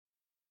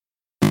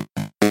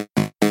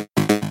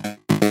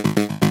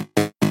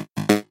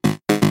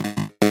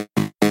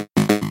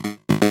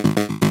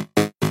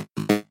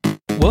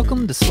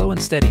welcome to Slow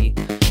and Steady,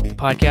 the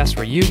podcast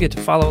where you get to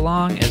follow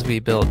along as we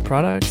build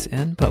products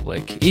in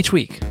public. Each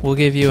week, we'll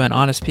give you an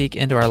honest peek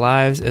into our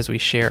lives as we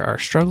share our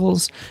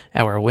struggles,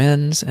 our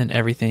wins, and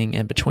everything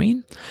in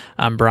between.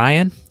 I'm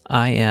Brian.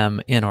 I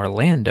am in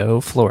Orlando,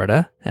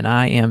 Florida, and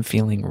I am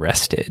feeling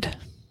rested.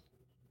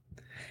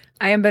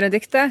 I am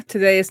Benedicta.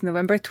 Today is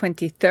November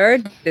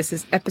 23rd. This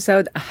is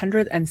episode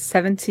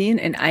 117,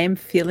 and I am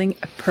feeling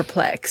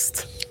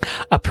perplexed.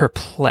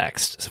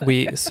 Perplexed.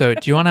 So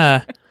do you want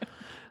to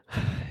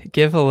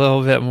give a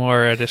little bit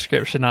more a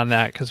description on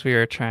that? Because we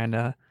were trying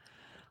to,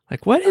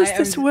 what is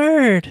this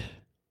word?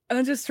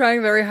 I'm just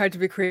trying very hard to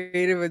be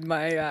creative with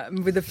my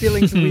with the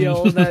feelings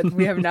wheel that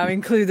we have now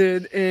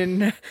included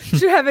in.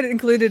 Should have it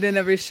included in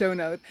every show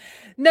note.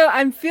 No,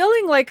 I'm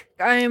feeling like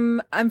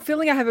I'm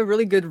feeling I have a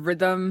really good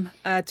rhythm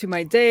to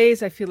my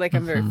days. I feel like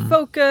I'm very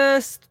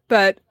focused,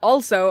 but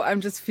also I'm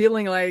just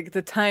feeling like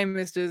the time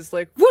is just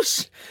like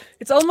whoosh.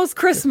 It's almost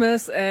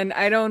Christmas, and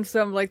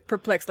so I'm like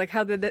perplexed. Like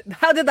how did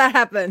that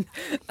happen?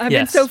 I've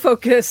been so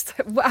focused.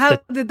 How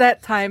did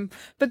that time?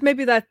 But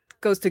maybe that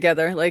goes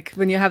together. Like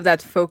when you have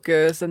that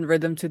focus and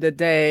rhythm to the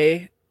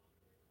day,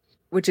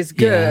 which is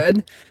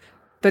good,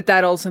 but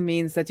that also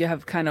means that you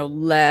have kind of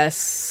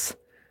less,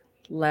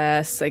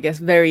 I guess,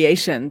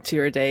 variation to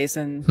your days,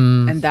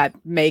 and that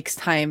makes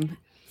time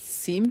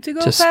seem to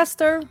go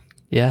faster.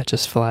 Yeah, it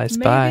just flies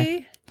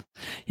by.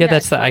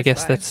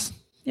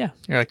 Yeah,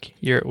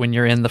 when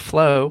you're in the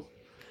flow,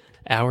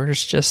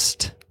 hours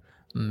just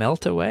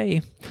melt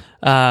away.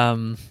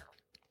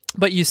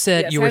 But you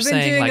said you were saying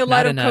I've been doing a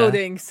lot of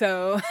coding,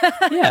 so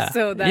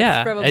so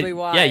that's probably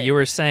why. Yeah, you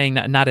were saying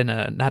not in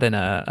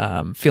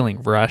a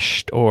feeling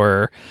rushed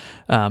or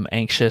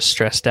anxious,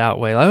 stressed out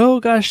way. Like,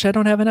 oh gosh, I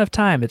don't have enough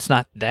time. It's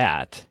not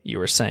that you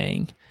were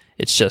saying.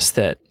 It's just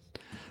that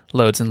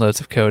loads and loads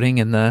of coding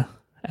and the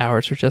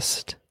hours are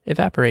just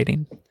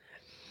evaporating.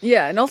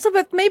 Yeah, and also,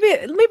 but maybe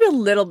a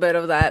little bit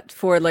of that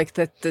for like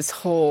this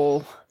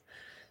whole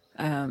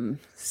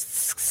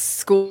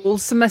school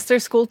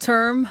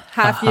term,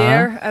 half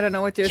year. I don't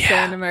know what you're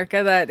saying in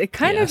America. That it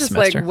kind of just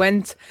semester.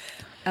 Went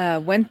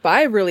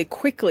by really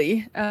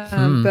quickly.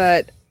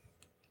 But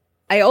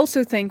I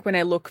also think when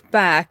I look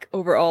back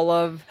over all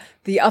of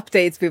the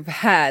updates we've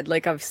had,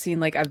 I've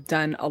seen I've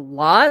done a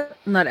lot.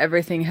 Not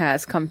everything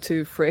has come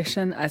to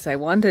fruition as I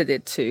wanted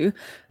it to.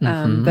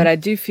 But I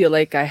do feel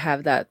like I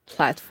have that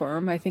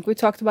platform. I think we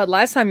talked about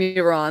last time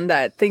you were on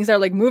that things are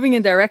moving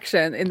in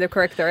the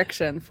correct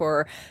direction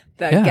for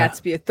the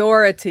Gatsby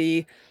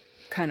Authority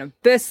kind of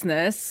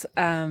business.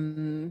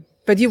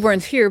 But you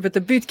weren't here, but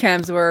the boot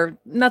camps were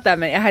not that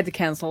many. I had to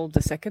cancel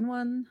the second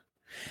one.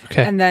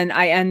 Okay. And then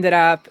I ended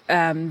up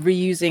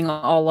reusing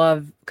all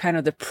of kind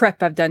of the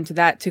prep I've done to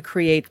that to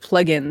create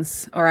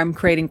plugins, or I'm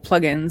creating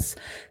plugins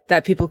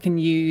that people can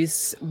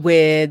use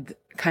with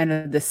kind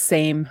of the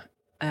same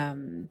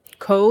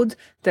code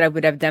that I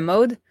would have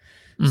demoed.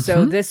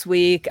 So this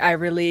week I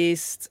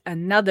released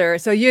another.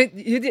 So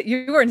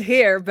you weren't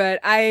here, but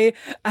I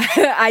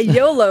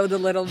YOLO'd a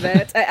little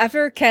bit.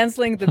 After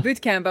canceling the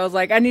bootcamp, I was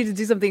like, I need to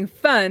do something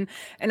fun,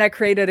 and I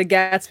created a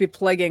Gatsby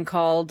plugin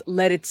called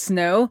Let It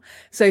Snow.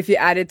 So if you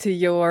add it to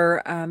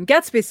your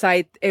Gatsby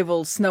site, it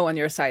will snow on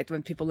your site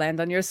when people land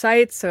on your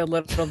site. So a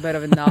little bit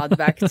of a nod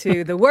back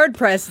to the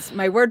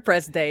my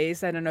WordPress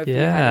days. I don't know if you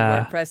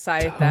had a WordPress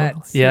site that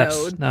snowed.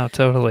 Yes, no,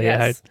 totally.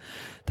 Yes.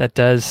 It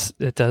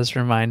does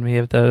remind me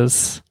of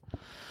those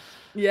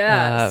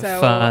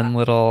fun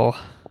little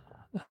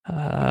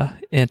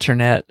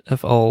internet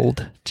of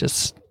old,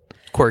 just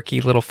quirky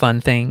little fun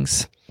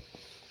things.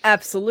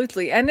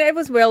 Absolutely. And it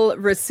was well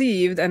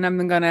received, and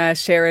I'm going to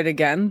share it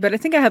again. But I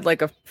think I had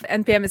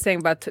NPM is saying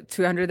about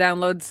 200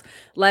 downloads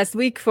last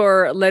week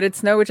for Let It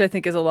Snow, which I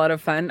think is a lot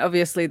of fun.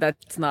 Obviously,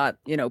 that's not,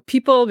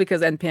 people,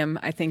 because NPM,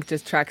 I think,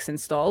 just tracks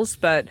installs.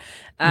 But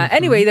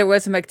anyway, there were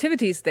some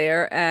activities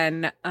there,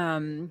 and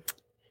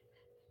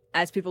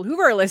as people who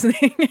were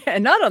listening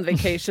and not on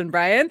vacation,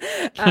 Brian,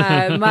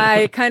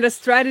 my kind of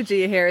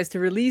strategy here is to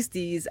release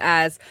these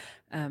as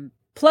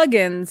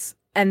plugins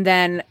and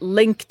then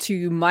link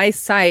to my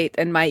site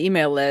and my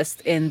email list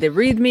in the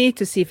README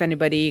to see if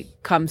anybody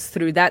comes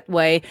through that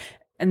way.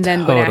 And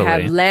then when I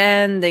have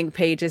landing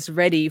pages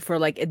ready for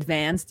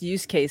advanced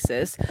use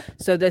cases.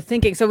 So the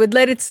thinking, so with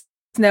Let It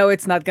Snow,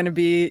 it's not going to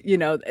be,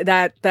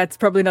 that's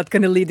probably not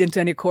going to lead into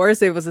any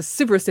course. It was a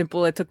super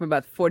simple. It took me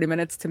about 40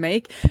 minutes to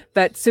make,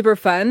 but super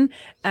fun.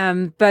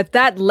 But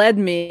that led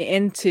me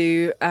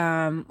into,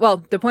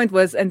 the point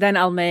was, and then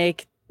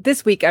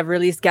this week I've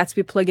released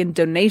Gatsby Plugin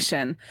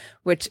Donation,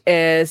 which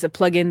is a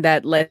plugin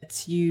that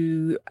lets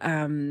you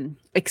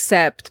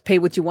accept pay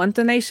what you want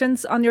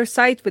donations on your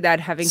site without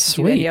having to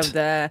do any of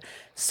the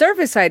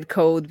server-side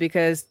code,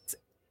 because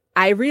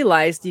I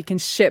realized you can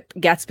ship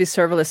Gatsby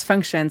serverless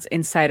functions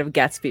inside of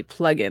Gatsby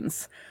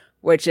plugins,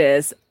 which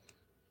is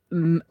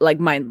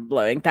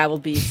mind-blowing. That will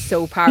be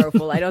so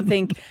powerful. I don't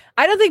think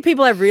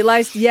people have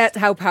realized yet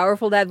how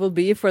powerful that will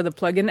be for the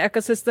plugin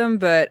ecosystem,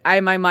 but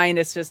my mind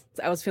is just,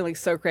 I was feeling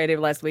so creative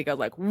last week. I was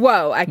like,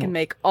 whoa, I can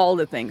make all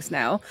the things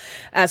now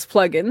as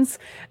plugins.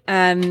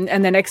 And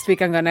then next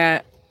week I'm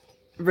gonna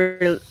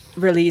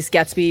release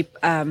Gatsby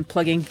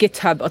plugin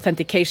GitHub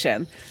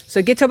authentication.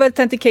 So GitHub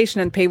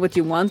authentication and pay what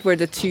you want were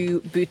the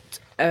two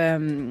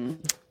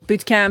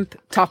bootcamp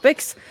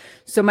topics.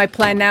 So my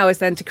plan now is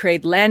then to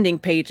create landing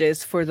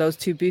pages for those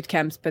two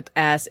bootcamps, but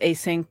as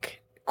async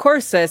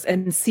courses,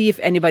 and see if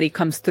anybody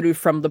comes through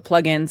from the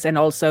plugins and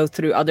also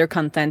through other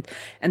content,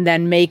 and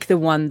then make the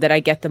one that I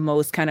get the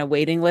most kind of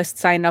waiting list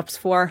signups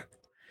for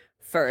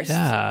first.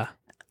 Yeah.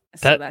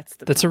 So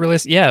that's a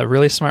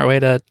really smart way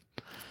to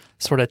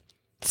sort of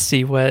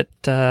see what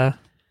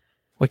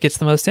gets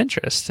the most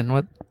interest and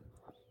what.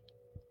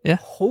 Yeah.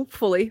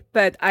 Hopefully,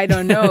 but I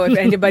don't know if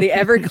anybody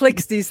ever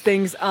clicks these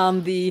things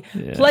on the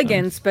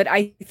plugins. But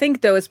I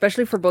think, though,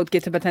 especially for both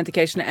GitHub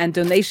authentication and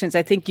donations,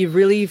 I think you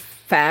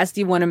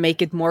want to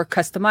make it more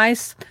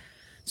customized.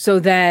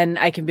 So then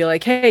I can be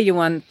like, hey, you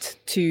want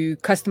to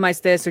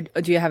customize this, or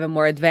do you have a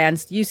more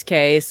advanced use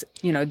case?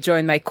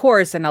 Join my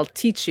course and I'll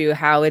teach you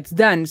how it's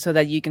done so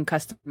that you can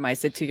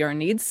customize it to your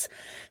needs.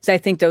 So I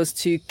think those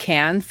two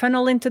can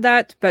funnel into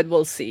that, but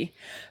we'll see.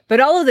 But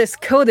all of this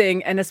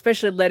coding, and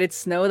especially Let It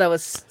Snow, that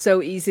was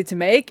so easy to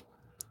make.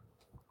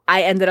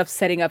 I ended up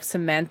setting up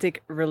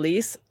Semantic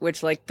Release,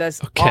 which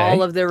does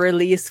all of the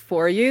release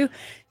for you.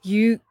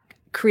 You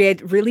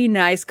create really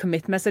nice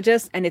commit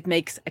messages, and it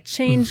makes a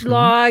change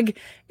log.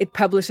 It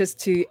publishes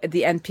to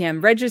the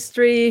NPM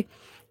registry.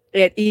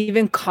 It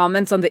even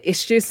comments on the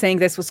issue saying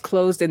this was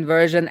closed in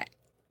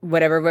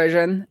whatever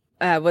version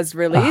was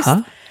released.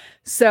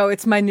 So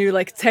it's my new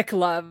tech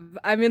love.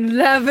 I'm in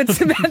love with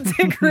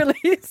Semantic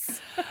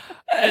Release.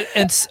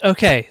 And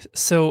okay,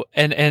 so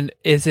and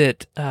is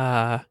it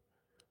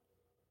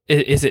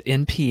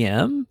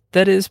NPM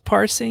that is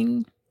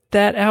parsing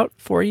that out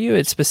for you?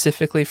 It's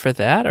specifically for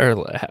that,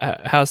 or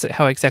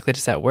how exactly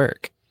does that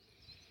work?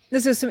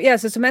 So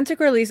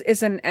Semantic Release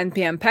is an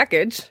NPM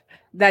package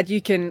that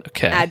you can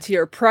add to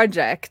your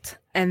project,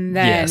 and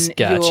then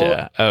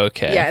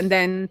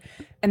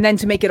and then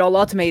to make it all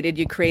automated,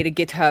 you create a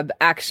GitHub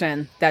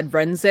action that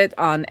runs it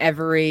on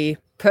every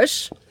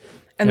push.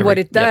 And what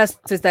it does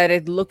is that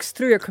it looks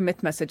through your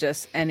commit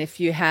messages, and if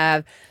you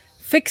have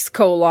fix :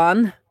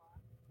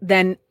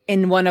 then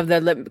in one of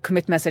the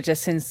commit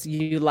messages since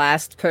you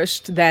last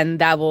pushed, then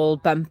that will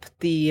bump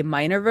the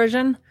minor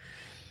version.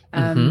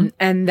 And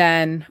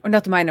then, or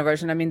not the minor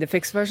version, I mean the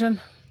fix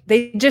version.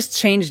 They just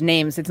changed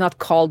names. It's not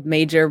called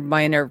major,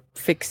 minor,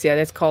 fix yet.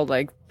 It's called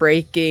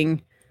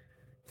breaking,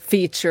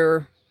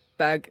 feature,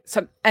 bug.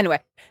 Anyway,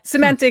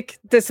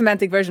 the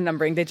semantic version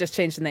numbering, they just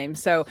changed the name.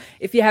 So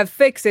if you have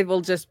fix, it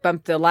will just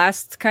bump the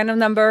last kind of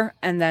number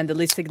and then the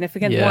least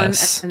significant one.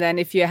 And then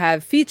if you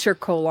have feature :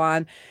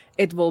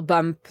 it will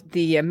bump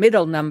the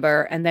middle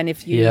number. And then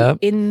if you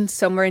in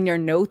somewhere in your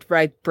note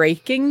write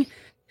breaking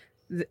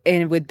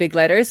with big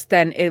letters,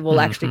 then it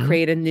will actually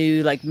create a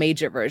new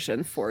major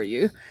version for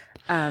you.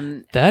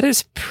 That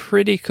is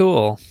pretty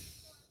cool.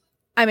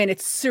 I mean,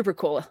 it's super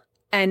cool.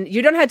 And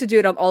you don't have to do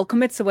it on all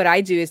commits. So what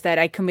I do is that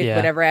I commit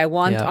whatever I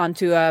want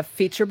onto a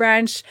feature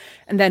branch,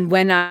 and then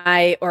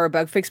or a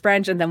bug fix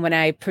branch, and then when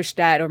I push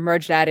that or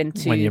merge that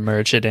into... When you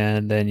merge it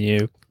in, then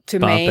you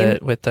bump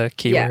it with the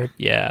keyword.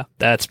 Yeah,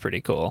 that's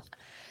pretty cool.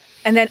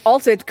 And then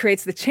also it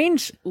creates the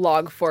change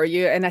log for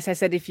you. And as I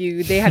said,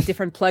 they have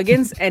different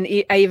plugins, and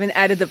I even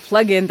added the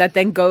plugin that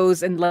then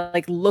goes and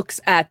looks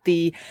at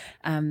the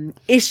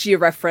issue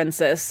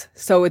references.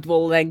 So it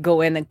will then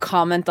go in and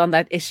comment on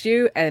that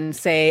issue and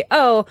say,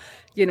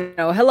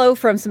 hello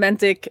from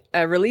Semantic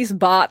Release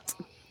bot.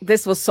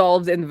 This was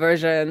solved in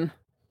version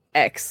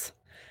X,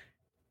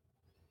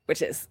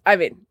 which is,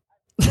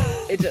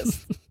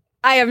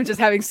 I am just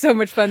having so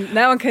much fun.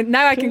 Now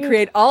I can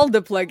create all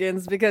the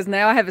plugins, because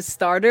now I have a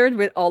starter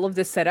with all of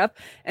this set up,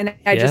 and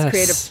I just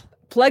create a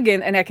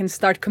plugin and I can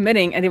start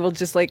committing, and it will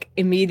just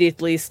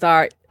immediately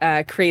start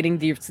creating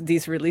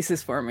these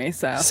releases for me.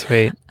 So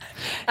sweet.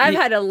 I've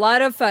had a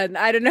lot of fun.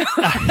 I don't know.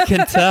 I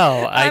can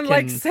tell.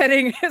 I'm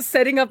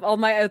setting up all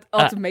my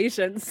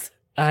automations.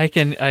 I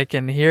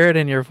can hear it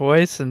in your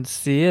voice and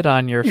see it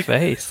on your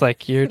face.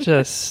 You're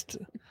just...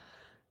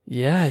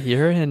 Yeah,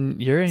 you're in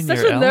Such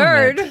your a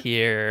element nerd.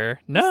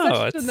 here. No,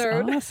 Such it's a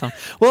nerd. awesome.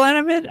 Well,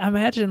 and I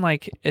imagine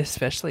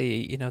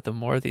especially, the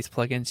more of these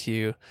plugins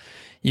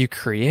you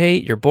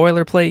create, your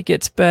boilerplate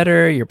gets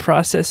better, your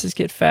processes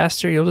get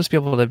faster, you'll just be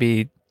able to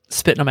be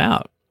spitting them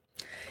out.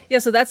 Yeah,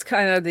 so that's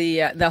kind of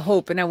the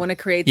hope, and I want to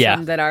create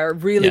some that are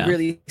really,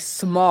 really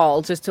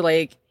small, just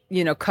to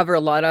cover a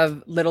lot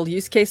of little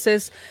use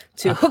cases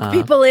to hook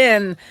people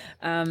in,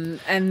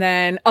 and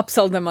then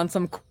upsell them on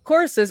some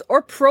courses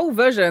or pro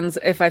versions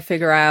if I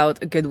figure out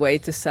a good way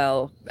to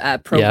sell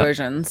pro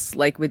versions,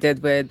 like we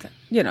did with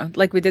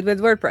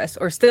WordPress,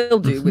 or still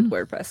do with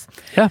WordPress.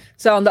 Yeah.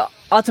 So on the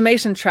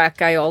automation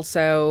track, I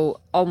also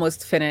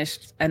almost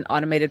finished an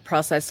automated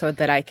process so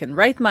that I can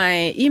write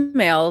my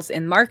emails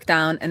in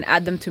Markdown and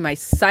add them to my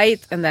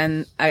site, and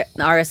then an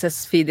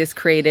RSS feed is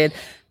created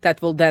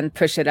that will then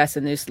push it as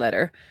a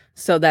newsletter,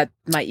 so that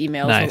my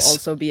emails will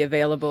also be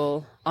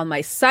available on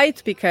my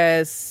site,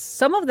 because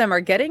some of them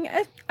are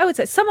I would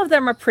say some of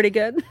them are pretty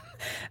good.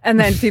 And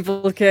then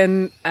people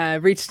can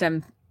reach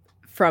them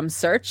from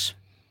search.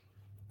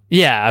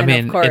 Yeah, I And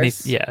mean, of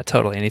course,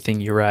 totally. Anything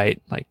you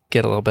write, like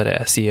get a little bit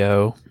of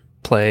SEO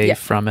play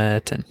from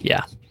it, and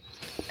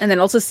and then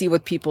also see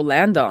what people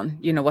land on,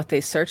 what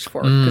they search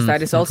for, because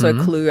that is also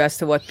a clue as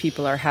to what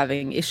people are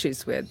having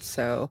issues with.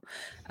 So,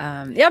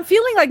 I'm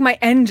feeling like my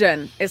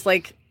engine is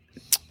like,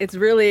 it's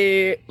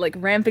really like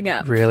ramping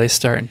up. Really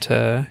starting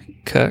to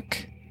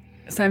cook.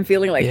 So I'm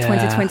feeling like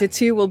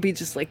 2022 will be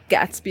just like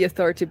Gatsby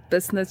Authority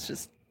Business,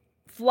 just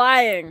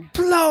flying,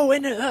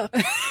 blowing it up.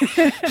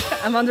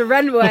 I'm on the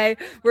runway.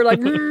 We're like,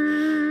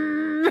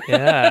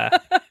 yeah,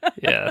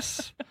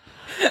 yes.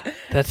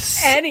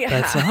 That's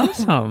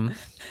awesome.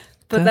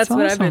 But that's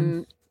what I've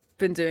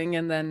been doing.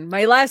 And then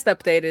my last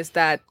update is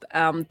that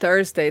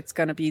Thursday it's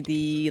gonna be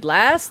the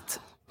last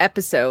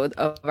episode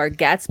of our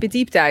Gatsby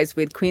deep dives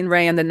with Queen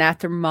Ray and the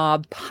Natter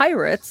Mob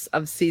Pirates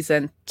of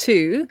season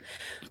 2.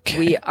 Okay.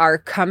 We are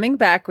coming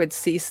back with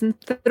season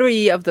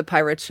 3 of the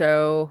Pirate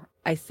Show,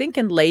 I think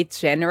in late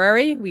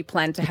January. We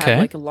plan to have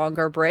like a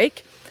longer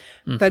break.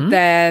 But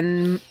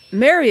then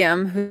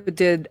Miriam, who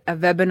did a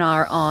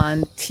webinar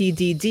on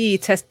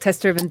TDD,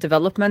 test-driven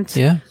development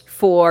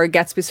for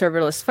Gatsby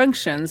serverless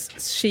functions,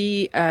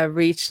 she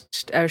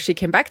she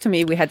came back to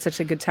me. We had such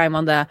a good time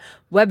on the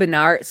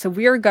webinar. So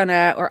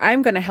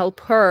I'm gonna help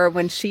her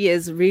when she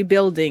is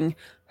rebuilding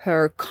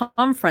her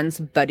Conference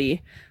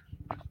Buddy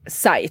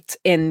site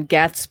in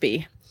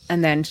Gatsby.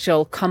 And then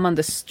she'll come on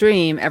the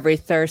stream every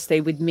Thursday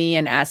with me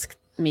and ask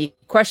me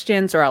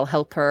questions, or I'll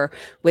help her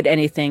with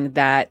anything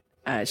that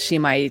she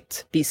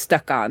might be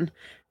stuck on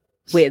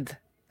with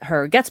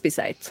her Gatsby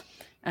site.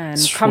 And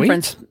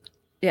Sweet.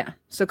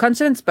 So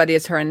Conference Buddy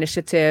is her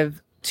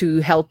initiative to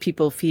help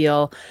people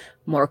feel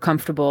more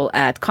comfortable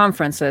at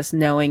conferences,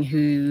 knowing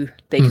who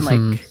they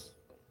can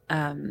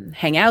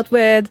hang out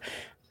with,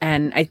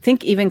 and I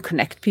think even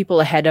connect people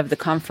ahead of the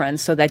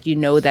conference so that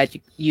that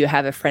you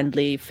have a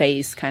friendly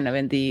face kind of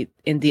in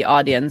the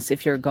audience.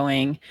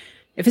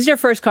 If it's your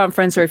first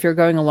conference, or if you're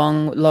going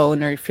along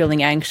alone or you're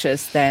feeling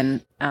anxious,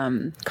 then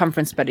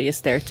Conference Buddy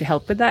is there to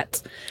help with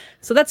that.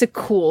 So that's a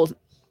cool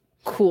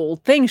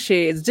thing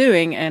she is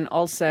doing. And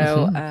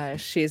also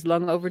she's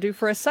long overdue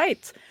for a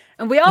site.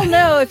 And we all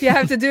know if you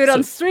have to do it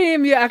on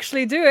stream, you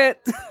actually do it.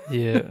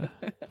 Yeah.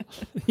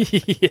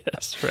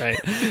 Yes, right.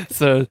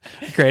 So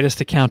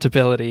greatest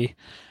accountability.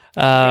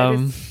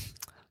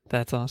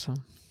 That's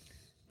awesome.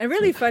 And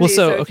really funny.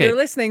 If you're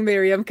listening,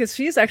 Miriam, because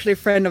she's actually a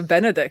friend of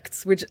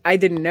Benedict's, which I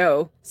didn't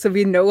know. So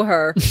we know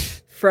her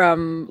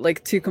from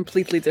like 2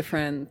 completely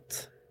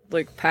different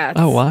like paths.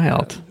 Oh,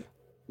 wild.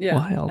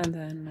 Wild. And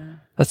then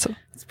it's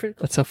pretty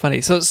cool. That's so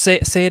funny. So say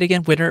it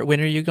again. When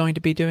are you going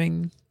to be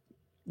doing?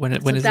 When are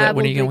you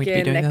going to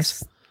be doing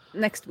this?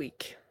 Next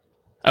week.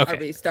 Okay. I'll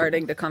be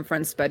starting the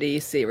Conference Buddy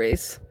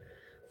series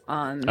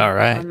on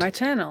my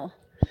channel.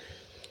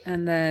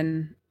 And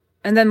then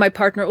my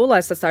partner Ulla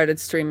has started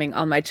streaming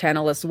on my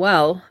channel as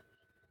well.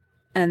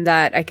 And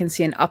that I can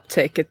see an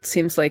uptick. It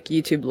seems like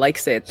YouTube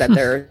likes it, that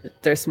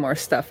there's more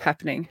stuff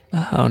happening.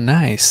 Oh,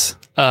 nice.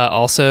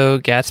 Also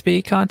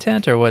Gatsby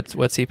content, or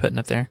what's he putting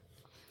up there?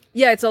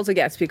 Yeah, it's also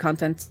Gatsby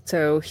content.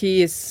 So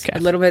he is a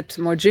little bit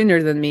more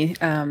junior than me.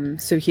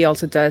 So he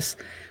also does,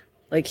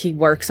 like, he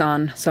works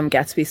on some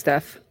Gatsby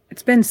stuff.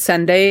 It's been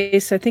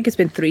Sundays. I think it's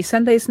been 3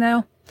 Sundays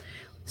now.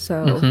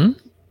 So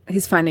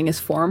he's finding his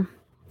form.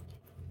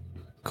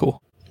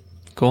 Cool.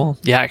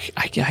 Yeah,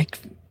 I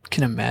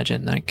can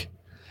imagine, like,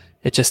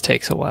 it just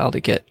takes a while to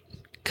get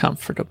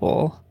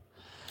comfortable.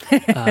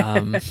 I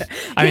mean,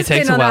 it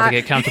takes a while to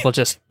get comfortable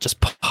just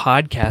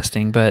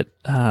podcasting, but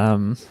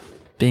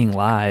being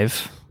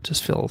live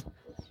just feel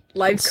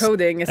live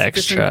coding is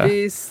extra. A different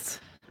beast.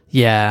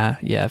 Yeah,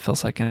 it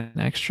feels like an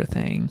extra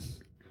thing.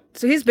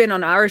 So he's been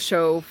on our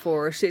show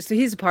so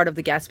he's a part of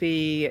the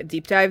Gatsby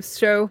Deep Dives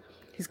show.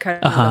 He's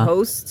kind of the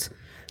host.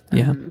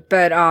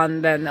 But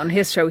on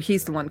his show,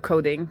 he's the one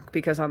coding,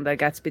 because on the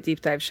Gatsby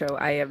Deep Dive show,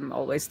 I am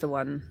always the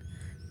one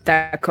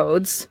that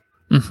codes.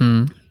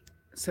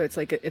 So it's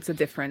like it's a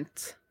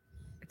different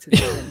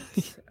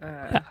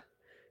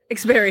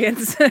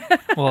experience.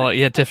 Well,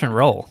 yeah, different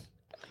role.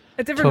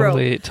 A different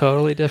role.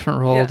 Totally different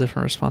role,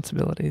 different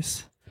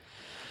responsibilities.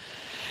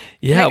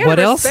 Yeah, what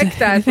else? I respect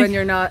that when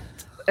you're not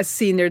a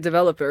senior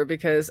developer,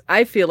 because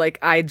I feel like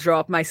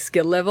my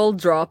skill level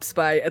drops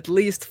by at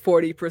least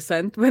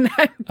 40% when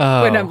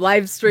I'm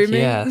live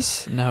streaming.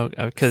 Yes, no,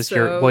 because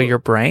your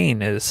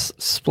brain is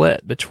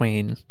split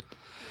between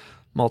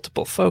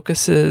multiple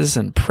focuses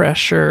and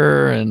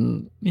pressure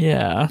and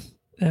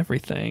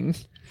everything.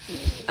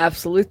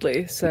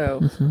 Absolutely. So,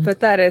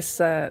 but that is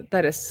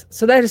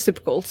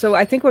super cool. So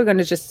I think we're going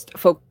to just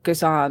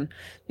focus on,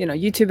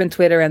 YouTube and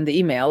Twitter and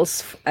the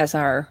emails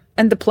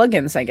and the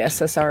plugins, I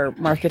guess, as our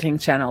marketing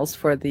channels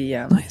for the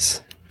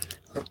nice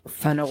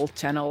funnel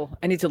channel.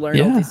 I need to learn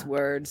all these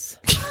words.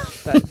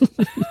 But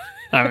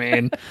I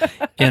mean,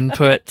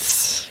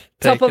 inputs,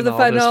 top of the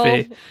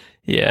funnel.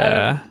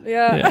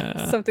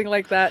 Yeah, something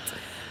like that.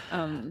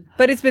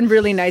 But it's been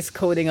really nice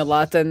coding a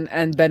lot.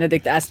 And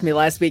Benedict asked me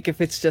last week if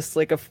it's just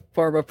like a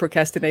form of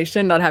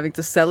procrastination, not having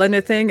to sell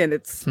anything. And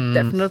it's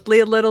definitely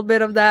a little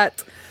bit of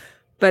that.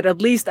 But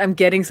at least I'm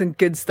getting some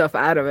good stuff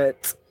out of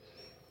it.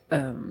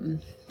 And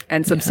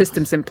some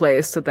systems in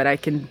place so that I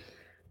can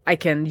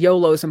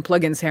YOLO some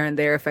plugins here and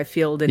there if I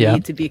feel the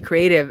need to be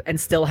creative and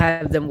still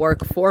have them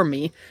work for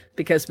me.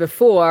 Because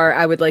before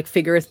I would like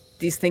figure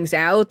these things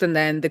out and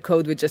then the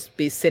code would just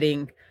be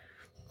sitting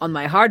on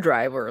my hard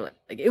drive, or like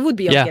it would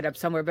be on GitHub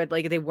somewhere, but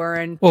like they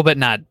weren't. Well, but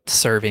not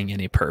serving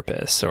any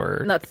purpose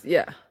or not.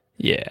 Yeah.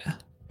 Yeah.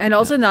 And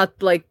also not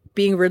like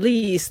being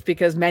released,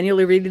 because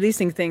manually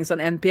releasing things on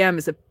NPM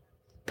is a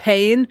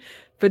pain.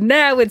 But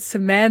now it's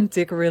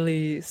semantic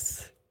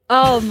release.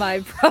 All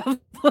my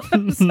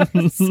problems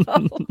are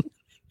solved.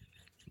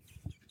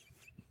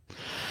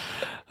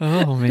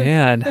 Oh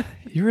man,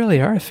 you really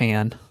are a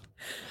fan.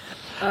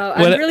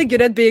 I'm really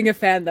good at being a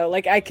fan, though.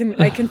 Like I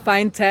can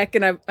find tech,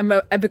 and I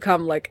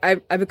become a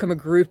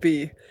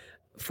groupie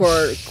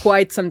for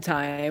quite some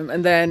time,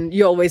 and then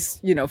you always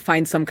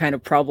find some kind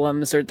of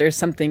problems, or there's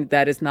something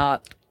that is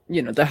not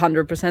the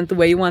 100% the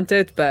way you want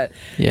it. But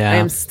I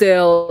am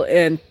still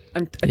I'm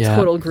a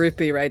total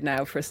groupie right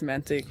now for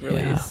semantic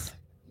release.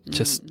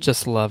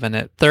 Just loving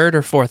it. Third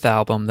or fourth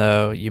album,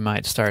 though, you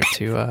might start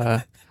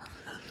to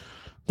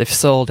they've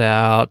sold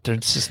out.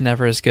 It's just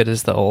never as good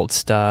as the old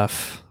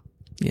stuff,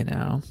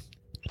 And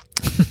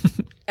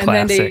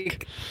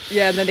Classic.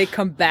 then they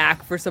come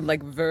back for some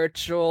like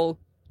virtual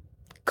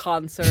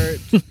concert.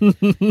 And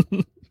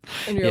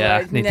you're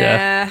like,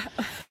 nah.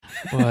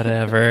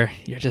 Whatever.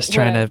 You're just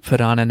trying to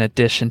put on an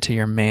addition to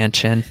your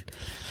mansion.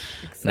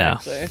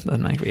 Exactly. No, that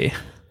might be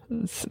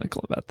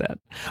cynical about that.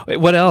 Wait,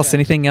 what else?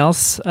 Anything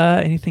else?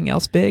 Anything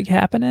else big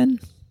happening?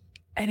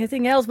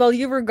 Anything else? While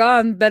you were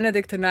gone,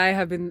 Benedict and I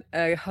have been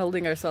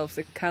holding ourselves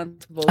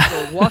accountable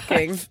for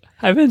walking.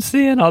 I've been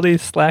seeing all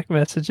these Slack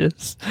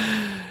messages.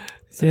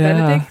 So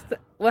Benedict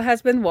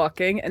has been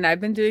walking, and I've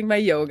been doing my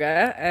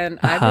yoga, and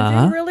I've been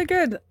doing really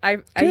good. I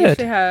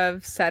usually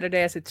have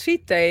Saturday as a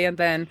cheat day, and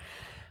then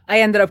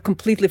I ended up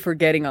completely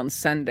forgetting on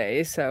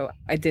Sunday, so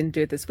I didn't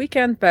do it this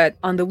weekend. But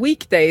on the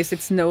weekdays,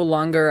 it's no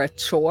longer a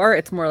chore.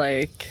 It's more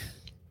like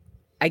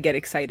I get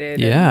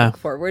excited and look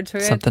forward to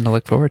it. Something to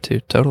look forward to,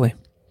 totally.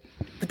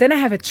 But then I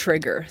have a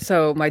trigger.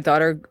 So my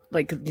daughter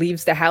like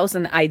leaves the house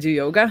and I do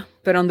yoga.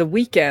 But on the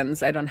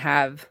weekends, I don't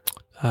have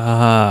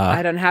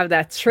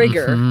that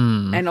trigger.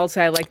 Mm-hmm. And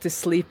also I like to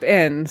sleep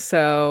in.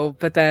 So,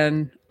 but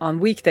then on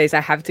weekdays,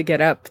 I have to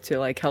get up to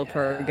like help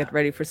her get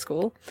ready for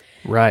school.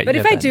 Right. But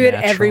if I do it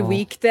every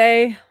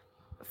weekday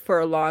for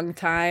a long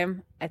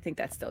time, I think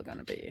that's still going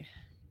to be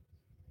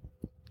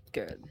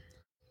good.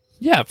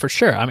 Yeah, for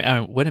sure. I mean,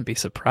 I wouldn't be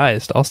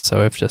surprised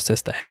also if just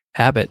as the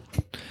habit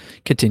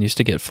continues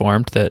to get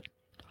formed that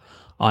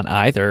on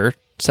either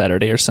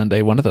Saturday or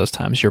Sunday, one of those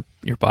times, your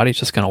body's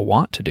just going to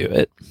want to do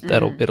it.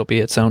 It'll be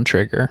its own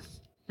trigger.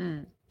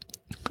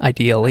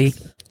 Ideally.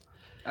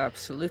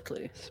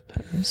 Absolutely. I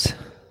suppose.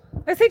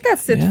 I think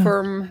that's it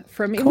from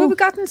me. Cool. We've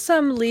gotten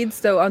some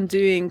leads though on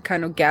doing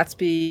kind of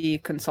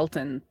Gatsby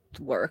consultant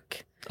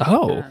work.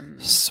 Oh,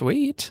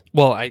 sweet.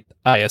 Well,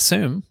 I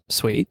assume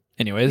sweet.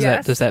 Anyways,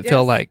 does that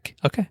feel like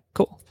okay,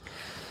 cool?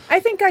 I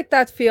think like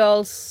that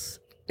feels.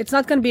 It's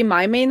not going to be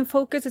my main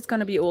focus. It's going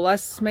to be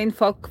Ola's main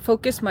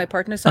focus, my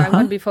partner. So I'm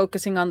going to be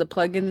focusing on the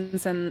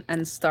plugins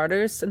and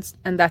starters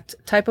and that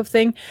type of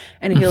thing.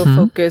 And he'll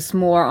focus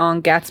more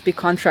on Gatsby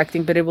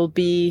contracting. But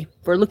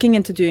we're looking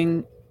into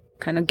doing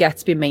kind of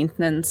Gatsby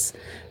maintenance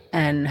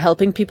and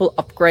helping people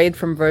upgrade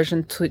from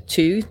version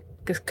 2,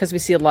 because we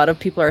see a lot of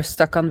people are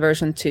stuck on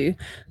version 2,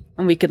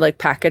 and we could like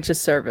package a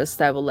service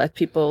that will let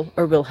people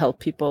or will help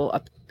people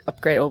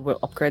upgrade or will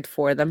upgrade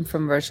for them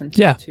from version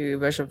 2 to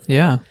version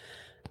 4.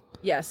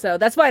 Yeah, so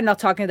that's why I'm not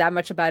talking that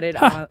much about it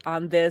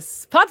on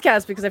this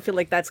podcast, because I feel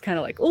like that's kind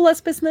of like Ola's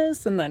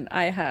business, and then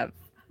I have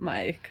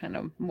my kind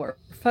of more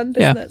fun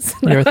business.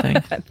 Your thing.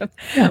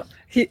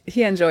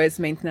 He enjoys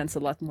maintenance a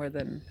lot more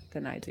than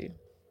I do.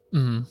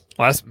 Mm-hmm.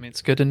 Well,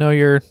 it's good to know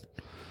your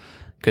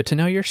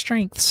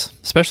strengths,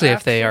 especially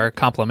if they are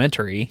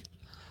complementary.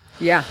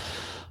 Yeah.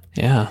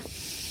 Yeah.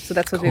 So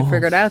that's what we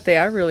figured out. They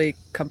are really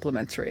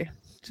complementary.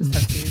 Just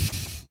have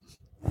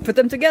to put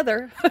them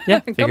together. Yeah.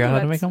 Figure out how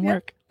to make them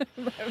work.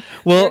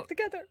 Well, work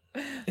together.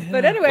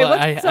 But anyway,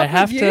 what's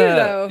up with you,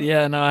 though?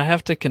 Yeah, no, I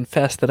have to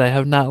confess that I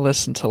have not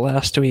listened to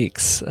last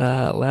week's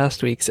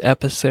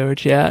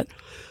episode yet.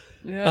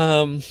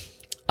 Yeah.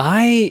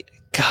 The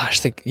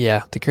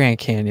Grand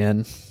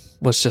Canyon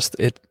was just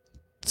it's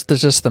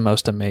just the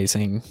most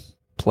amazing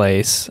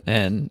place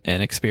and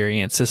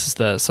experience. This is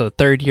the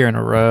third year in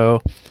a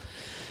row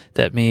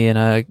that me and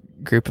a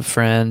group of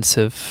friends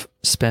have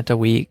spent a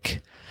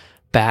week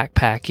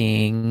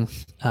backpacking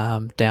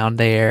down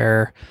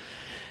there,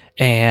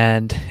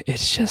 and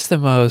it's just the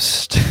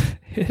most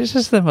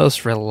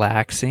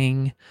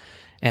relaxing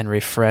and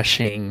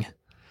refreshing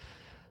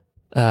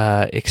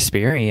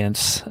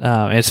experience.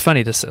 It's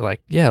funny to say,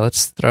 like,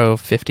 let's throw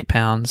 50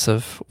 pounds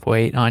of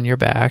weight on your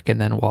back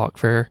and then walk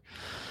for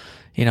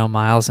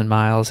miles and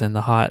miles in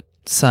the hot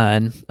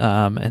sun,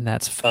 and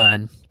that's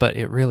fun, but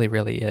it really,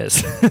 really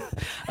is.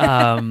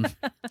 um,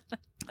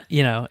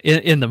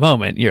 in the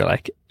moment, you're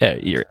like,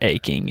 you're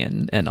aching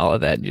and all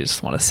of that, and you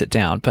just want to sit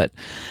down. But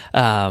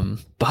yeah,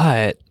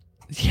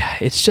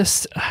 it's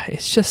just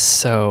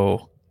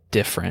so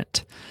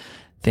different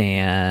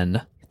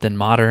than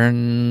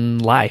modern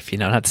life.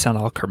 Not to sound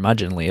all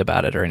curmudgeonly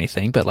about it or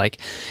anything, but like,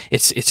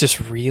 it's just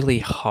really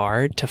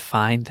hard to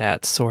find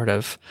that sort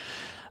of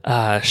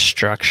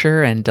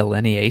structure and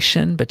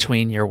delineation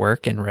between your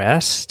work and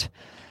rest.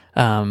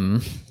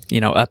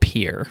 Up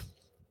here.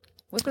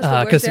 What was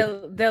the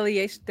word?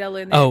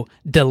 Delineation. Oh,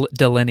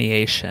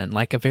 delineation,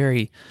 like a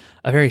very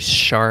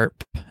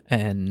sharp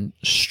and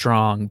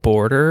strong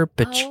border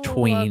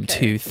between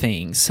two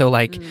things. So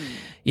like,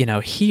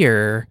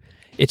 here,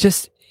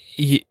 it's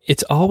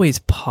always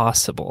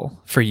possible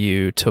for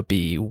you to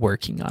be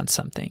working on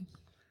something.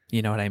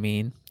 You know what I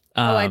mean?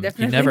 I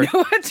definitely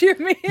know what you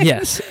mean.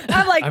 Yes.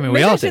 I'm like,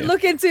 maybe I should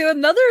look into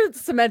another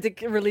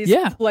semantic release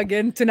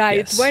plugin tonight.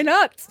 Yes. Why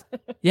not?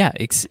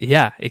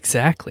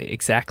 Exactly.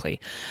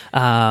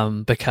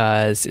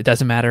 Because it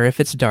doesn't matter if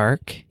it's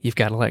dark, you've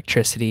got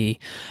electricity.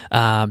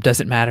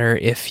 Doesn't matter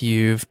if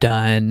you've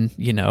done,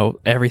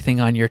 everything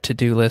on your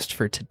to-do list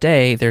for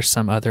today. There's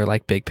some other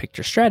like big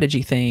picture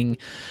strategy thing,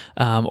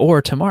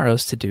 or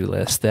tomorrow's to-do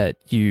list that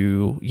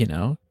you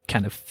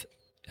kind of,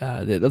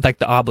 like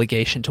the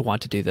obligation to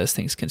want to do those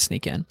things can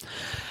sneak in.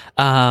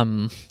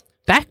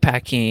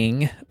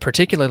 Backpacking,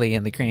 particularly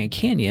in the Grand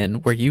Canyon,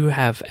 where you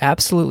have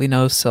absolutely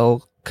no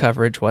cell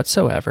coverage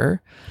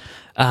whatsoever,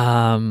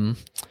 and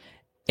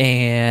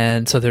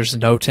so there's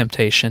no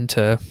temptation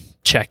to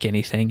check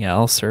anything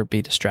else or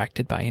be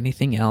distracted by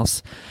anything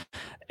else.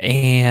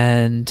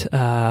 And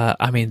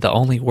the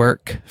only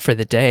work for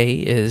the day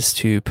is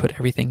to put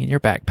everything in your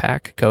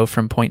backpack, go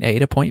from point A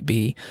to point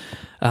B,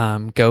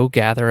 go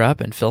gather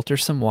up and filter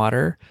some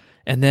water,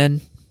 and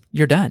then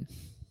you're done.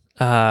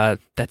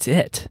 That's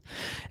it.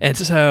 And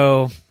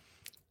so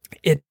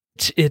it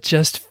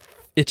just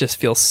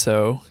feels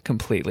so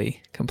completely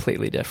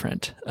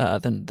different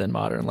than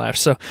modern life.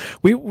 So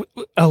we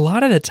a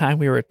lot of the time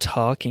we were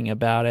talking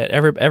about it.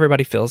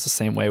 Everybody feels the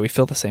same way. We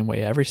feel the same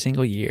way every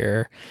single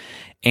year.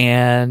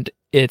 And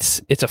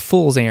it's a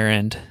fool's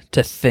errand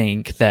to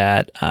think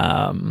that,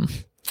 that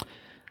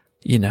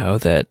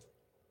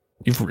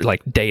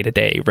like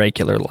day-to-day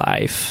regular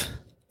life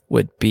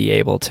would be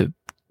able to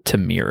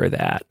mirror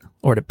that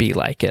or to be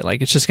like it.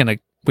 Like, it's just going to,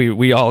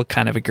 we all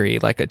kind of agree,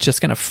 like, it's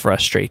just going to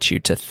frustrate you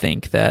to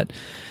think that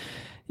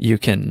you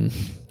can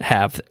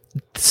have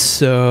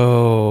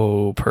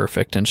so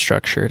perfect and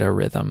structured a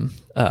rhythm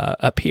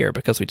up here,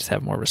 because we just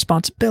have more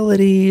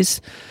responsibilities,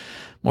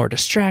 more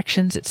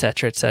distractions,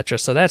 etc., etc.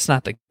 So that's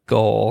not the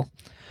goal.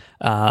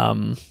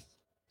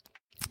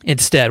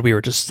 Instead, we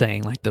were just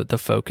saying like the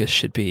focus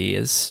should be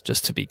is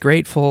just to be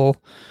grateful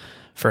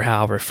for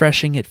how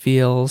refreshing it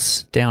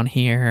feels down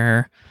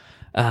here,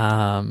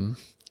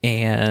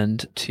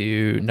 and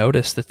to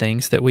notice the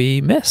things that we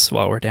miss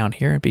while we're down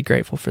here and be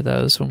grateful for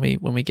those when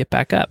we get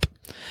back up.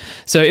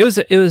 So it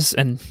was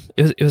an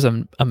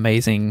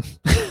amazing,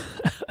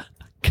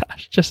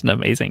 gosh, just an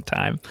amazing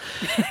time.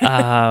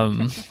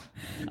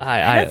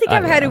 I think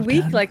I've had a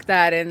week like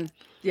that, and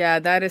yeah,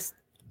 that is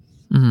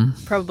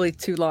probably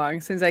too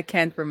long since I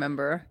can't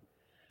remember.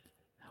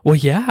 Well,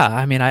 yeah,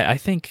 I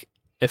think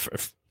if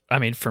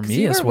for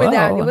me as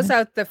well, it was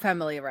out the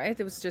family, right?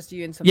 It was just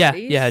you and some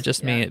buddies?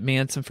 Just me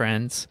and some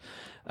friends,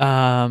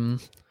 and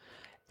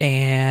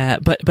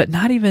but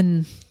not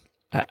even.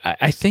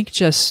 I think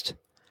just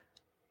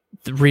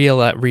the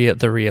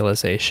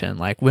realization,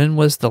 like, when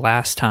was the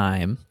last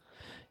time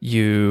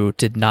you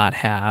did not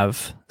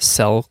have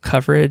cell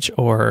coverage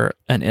or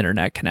an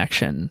internet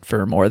connection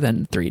for more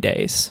than 3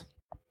 days?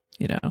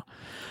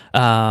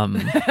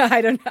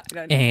 I don't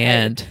know.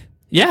 And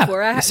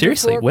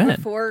seriously, when?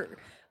 Before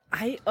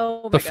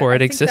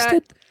it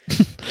existed?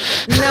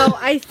 No,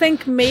 I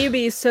think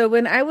maybe. So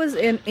when I was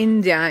in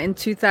India in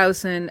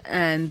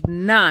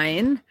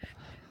 2009,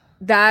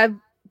 that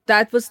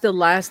was the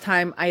last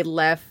time I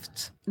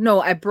left.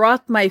 No, I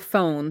brought my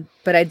phone,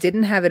 but I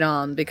didn't have it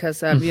on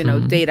because of,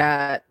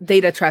 data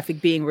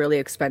traffic being really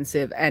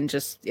expensive and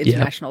just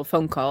international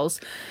phone calls.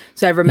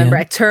 So I remember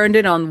I turned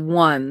it on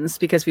once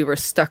because we were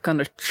stuck on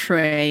a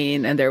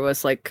train and there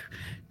was like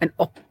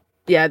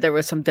there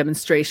were some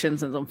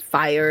demonstrations and some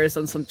fires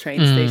on some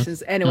train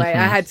stations. Anyway,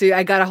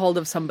 I got a hold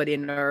of somebody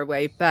in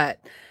Norway, but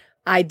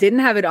I didn't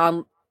have it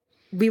on.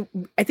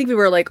 I think we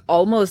were like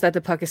almost at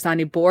the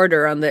Pakistani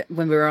border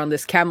when we were on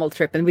this camel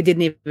trip, and we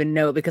didn't even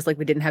know because like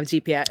we didn't have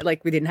GPS,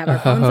 like we didn't have our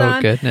phones on.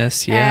 Oh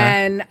goodness, yeah.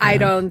 And I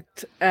don't,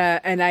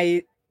 and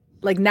I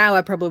like now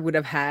I probably would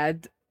have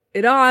had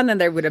it on,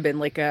 and there would have been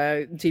like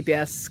a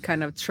GPS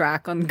kind of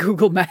track on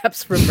Google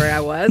Maps from where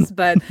I was.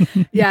 But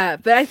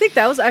but I think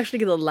that was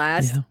actually the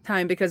last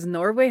time, because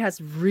Norway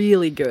has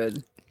really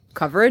good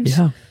coverage.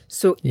 Yeah.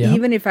 So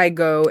even if I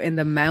go in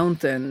the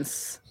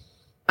mountains,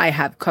 I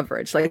have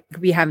coverage. Like,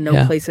 we have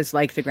no places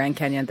like the Grand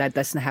Canyon that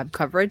doesn't have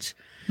coverage.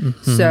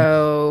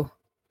 So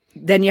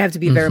then you have to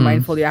be very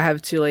mindful. You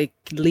have to like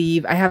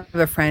leave. I have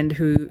a friend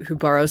who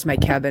borrows my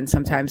cabin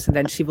sometimes, and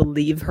then she will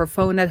leave her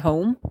phone at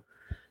home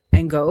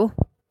and go.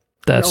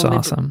 That's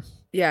awesome.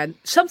 Yeah,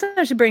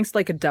 sometimes she brings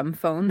like a dumb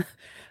phone.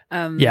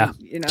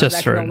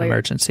 Just for an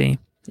emergency.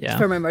 Yeah,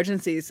 from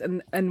emergencies.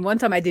 And one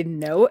time I didn't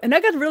know, and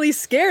I got really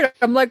scared.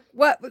 I'm like,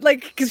 what?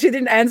 Like, because she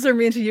didn't answer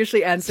me, and she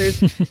usually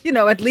answers,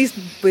 at least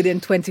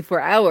within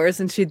 24 hours,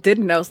 and she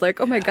didn't. I was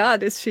like, oh my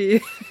God, is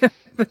she?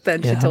 But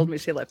then she told me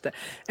she left it.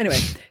 Anyway,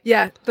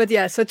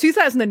 so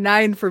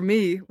 2009 for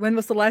me. When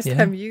was the last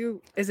time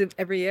is it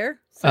every year?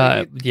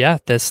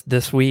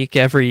 This week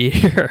every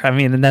year. I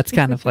mean, and that's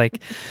kind of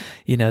like,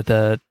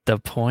 the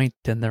point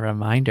and the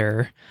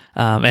reminder.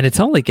 And it's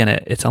only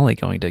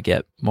going to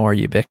get more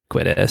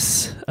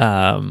ubiquitous.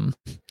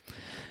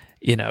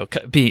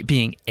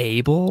 Being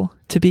able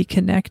to be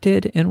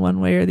connected in one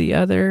way or the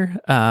other.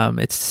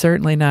 It's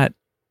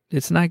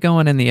not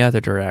going in the other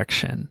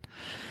direction.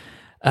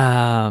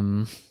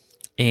 And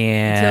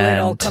until it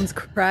all comes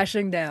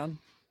crashing down.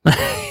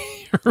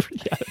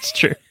 Yeah,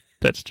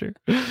 that's true.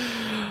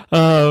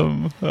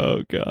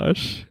 Oh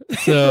gosh.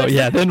 So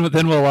yeah, then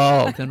we'll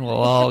all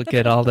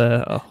get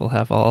we'll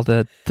have all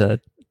the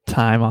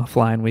time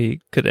offline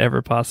we could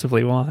ever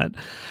possibly want.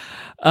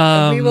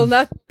 And we will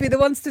not be the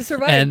ones to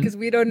survive because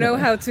we don't know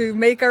how to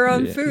make our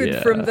own food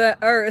from the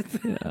earth.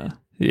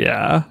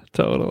 Yeah,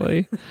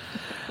 totally.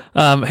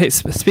 Hey,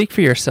 speak for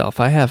yourself.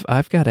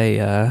 I've got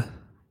a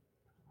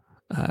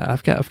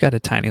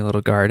tiny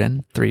little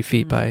garden, 3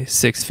 feet by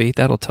 6 feet.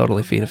 That'll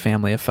totally feed a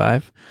family of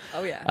 5.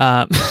 Oh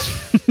yeah.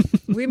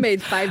 We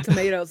made 5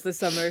 tomatoes this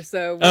summer,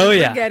 so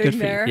we're getting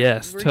there.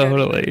 Yes,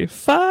 totally.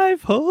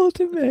 5 whole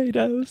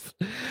tomatoes.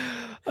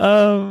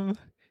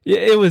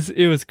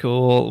 It was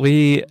cool.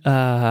 We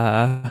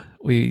had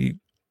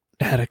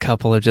a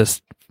couple of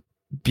just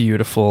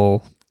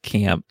beautiful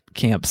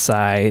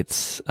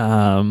campsites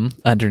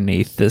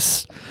underneath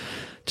this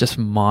just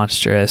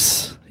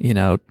monstrous,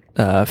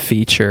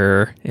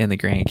 feature in the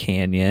Grand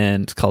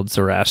Canyon. It's called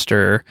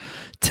Zoroaster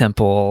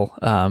Temple.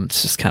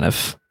 It's just kind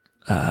of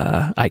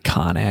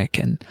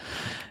iconic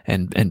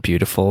and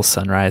beautiful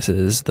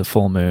sunrises. The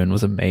full moon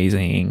was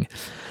amazing.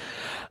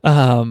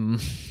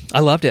 I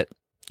loved it.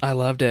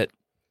 But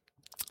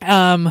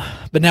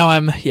now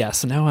I'm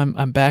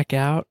back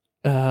out.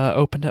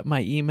 Opened up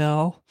my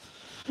email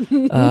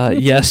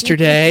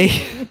yesterday,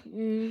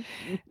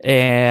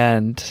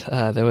 and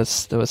there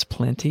was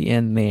plenty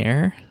in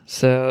there.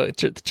 So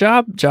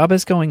the job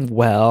is going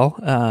well.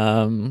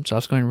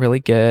 Job's going really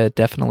good.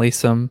 Definitely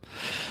some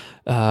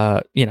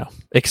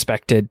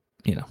expected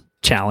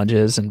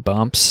challenges and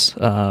bumps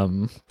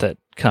that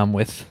come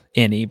with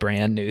any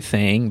brand new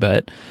thing,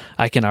 but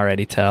I can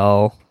already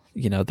tell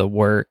the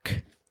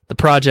work, the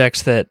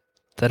projects that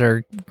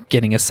are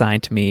getting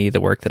assigned to me, the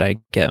work that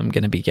I'm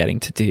going to be getting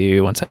to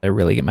do once I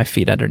really get my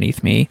feet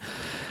underneath me.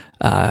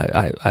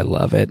 I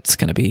love it. It's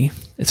going to be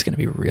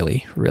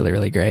really, really,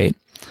 really great.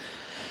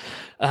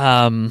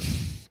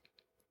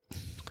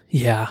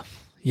 Yeah.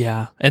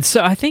 And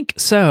so I think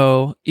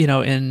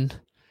in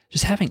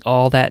just having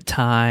all that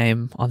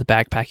time on the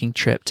backpacking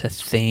trip to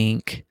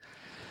think,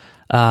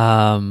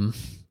 and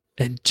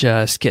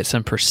just get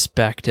some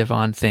perspective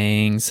on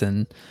things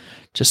and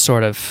just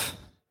sort of,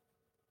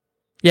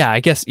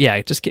 just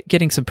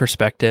getting some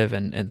perspective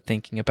and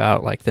thinking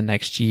about like the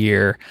next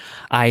year,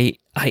 I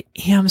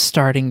am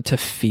starting to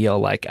feel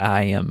like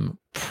I am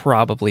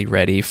probably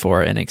ready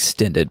for an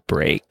extended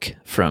break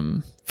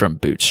from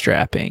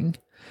bootstrapping.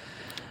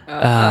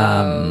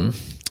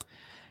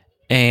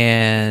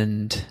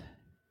 And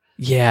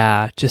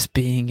just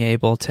being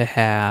able to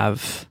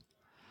have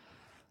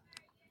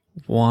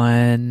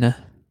one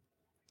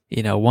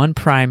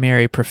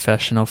primary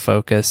professional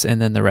focus,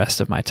 and then the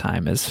rest of my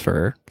time is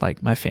for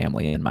like my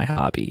family and my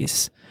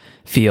hobbies,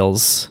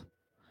 feels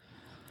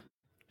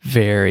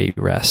very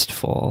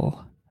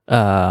restful.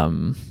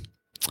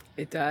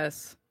 It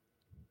does.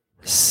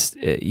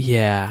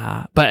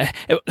 Yeah, but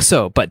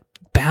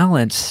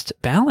balanced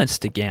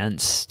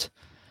against,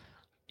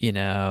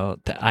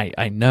 that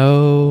I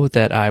know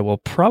that I will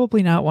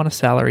probably not want a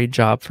salaried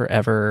job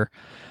forever.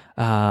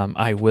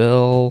 I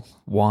will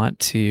want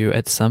to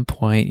at some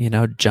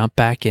point, jump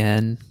back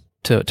in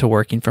to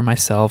working for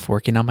myself,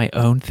 working on my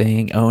own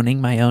thing,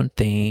 owning my own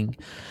thing.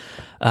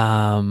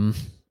 And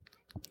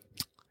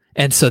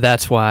so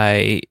that's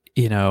why,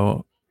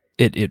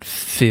 it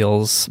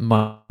feels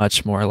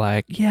much more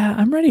like,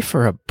 I'm ready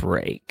for a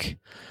break.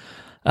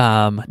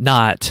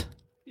 Not,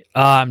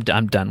 I'm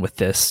done with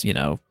this,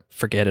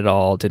 forget it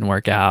all, didn't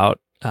work out.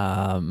 Do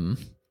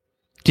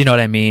you know what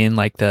I mean?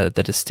 Like the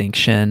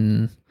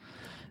distinction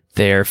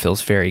there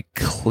feels very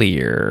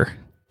clear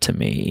to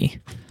me.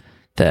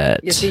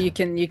 That so you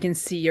can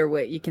see your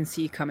way, you can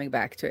see coming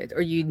back to it, or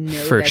that you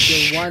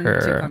want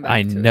to come back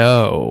I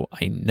know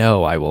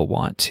I will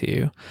want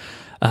to,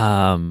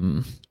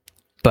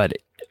 but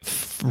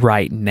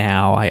right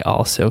now I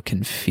also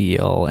can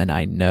feel, and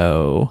I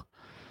know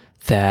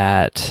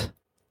that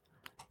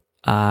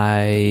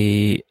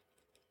a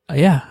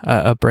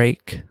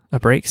break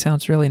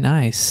sounds really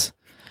nice.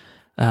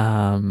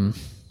 Um,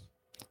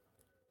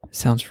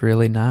 sounds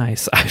really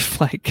nice. I've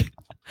like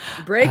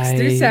Breaks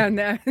do sound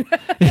nice.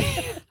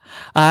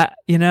 I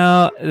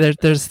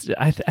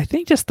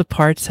think just the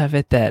parts of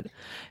it that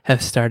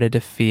have started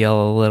to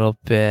feel a little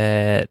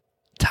bit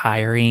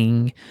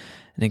tiring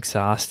and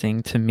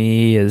exhausting to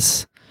me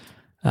is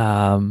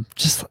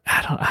just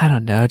I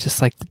don't know,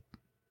 just like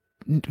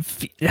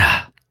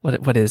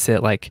what is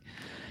it, like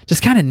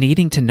just kind of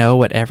needing to know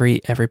what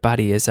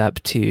everybody is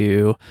up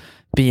to,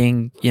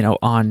 being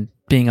on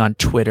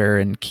Twitter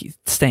and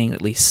staying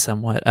at least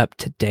somewhat up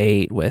to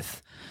date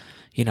with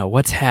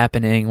what's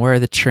happening, where are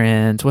the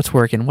trends, what's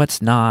working,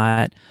 what's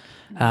not,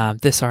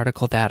 this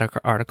article, that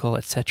article,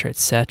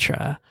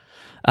 etc.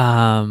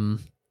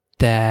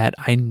 That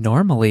I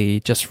normally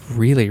just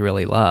really,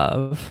 really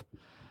love,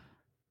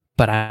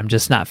 but I'm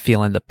just not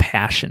feeling the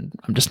passion.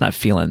 I'm just not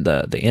feeling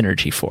the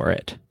energy for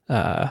it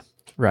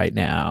right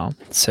now.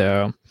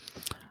 So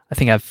I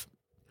think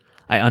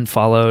I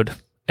unfollowed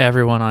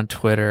everyone on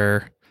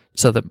Twitter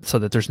so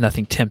that there's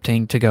nothing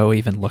tempting to go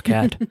even look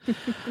at.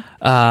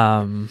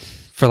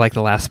 For like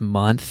the last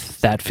month,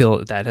 that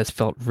has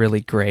felt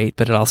really great,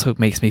 but it also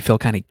makes me feel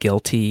kind of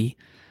guilty,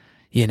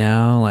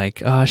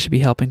 like, oh, I should be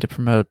helping to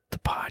promote the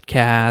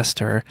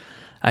podcast, or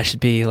I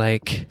should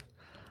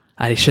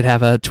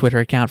have a Twitter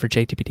account for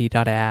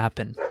jtpt.app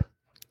and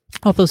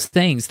all those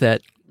things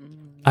that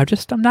I'm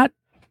just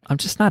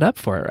not up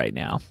for it right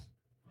now.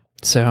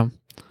 So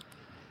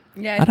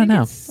yeah, I don't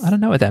know. I don't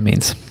know what that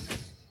means.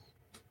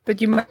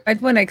 But you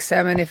might want to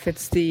examine if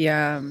it's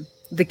the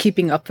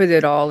keeping up with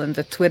it all and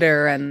the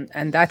Twitter and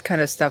that kind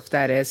of stuff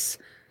that is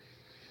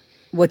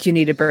what you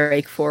need a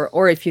break for,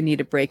 or if you need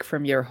a break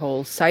from your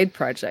whole side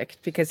project.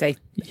 Because I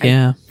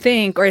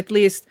think, or at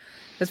least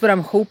that's what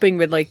I'm hoping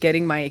with like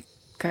getting my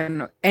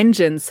kind of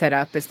engine set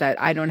up, is that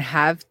I don't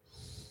have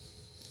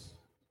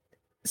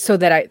so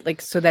that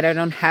I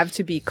don't have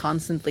to be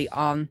constantly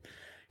on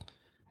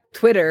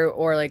Twitter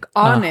or like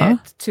on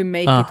it to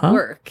make it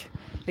work.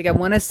 Like I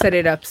want to set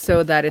it up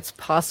so that it's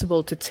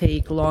possible to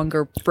take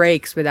longer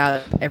breaks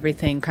without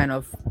everything kind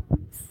of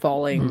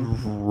falling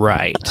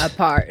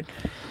apart.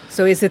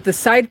 So is it the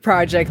side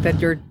project that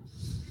you're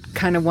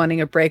kind of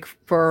wanting a break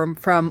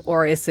from,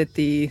 or is it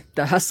the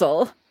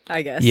hustle,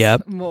 I guess?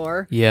 Yep.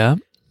 More. Yeah.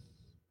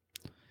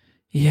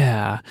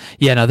 Yeah.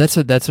 Yeah, no, that's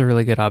a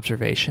really good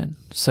observation.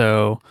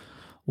 So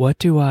what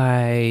do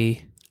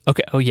I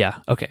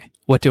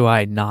what do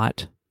I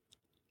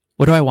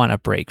want to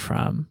break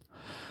from?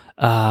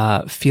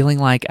 Feeling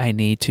like I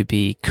need to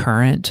be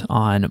current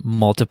on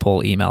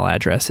multiple email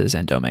addresses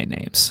and domain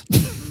names.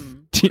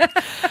 Yeah,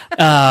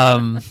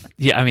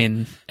 I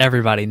mean,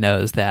 everybody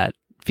knows that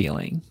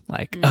feeling.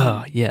 Like,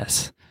 oh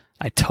yes,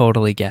 I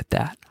totally get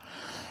that.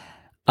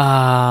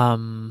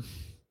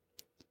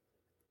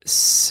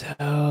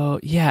 So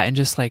yeah, and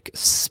just like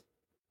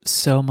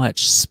so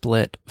much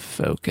split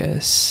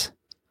focus,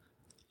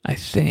 I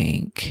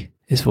think,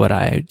 is what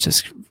I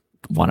just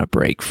want to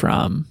break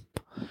from.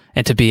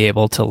 And to be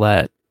able to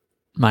let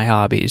my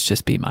hobbies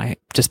just be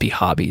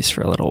hobbies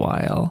for a little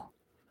while.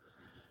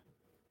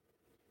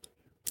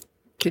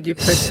 Could you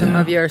put some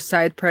of your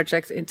side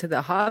projects into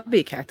the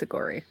hobby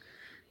category?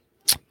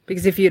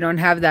 Because if you don't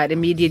have that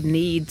immediate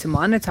need to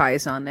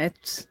monetize on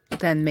it,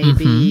 then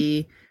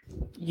maybe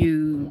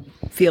you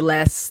feel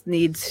less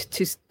need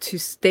to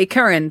stay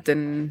current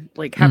and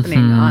like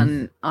happening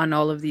on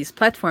all of these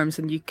platforms,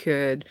 and you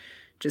could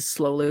just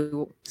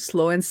slow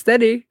and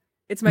steady.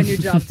 It's my new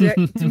job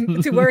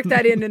to work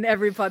that in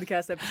every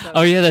podcast episode.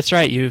 Oh yeah, that's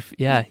right. You've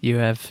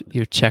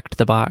checked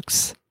the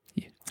box.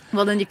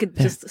 Well, then you could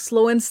just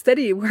slow and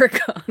steady work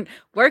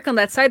on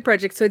that side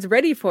project, so it's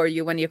ready for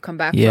you when you come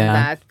back from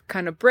that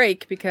kind of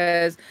break.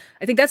 Because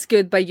I think that's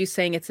good by you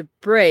saying it's a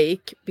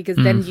break, because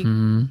then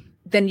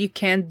you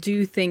can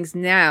do things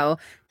now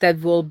that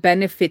will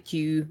benefit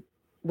you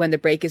when the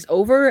break is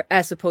over,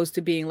 as opposed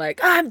to being like,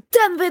 I'm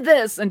done with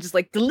this, and just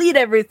like delete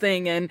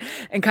everything and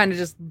kind of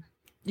just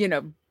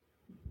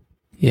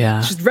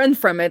just run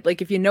from it.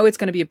 Like if you know it's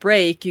going to be a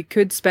break, you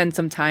could spend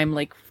some time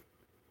like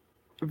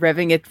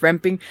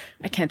ramping.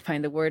 I can't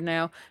find the word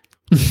now.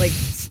 Like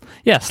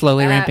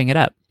slowly ramping it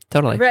up.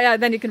 Totally. Right. Yeah,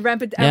 then you can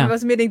ramp it. I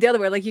was meaning the other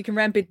way. Like you can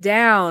ramp it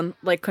down,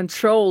 like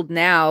controlled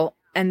now,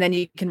 and then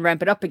you can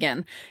ramp it up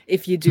again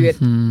if you do it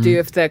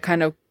the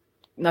kind of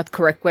not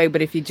correct way,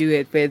 but if you do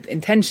it with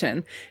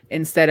intention,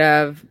 instead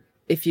of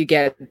if you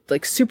get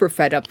like super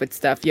fed up with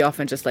stuff, you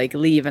often just like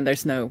leave and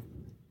there's no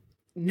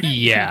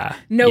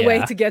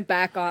way to get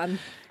back on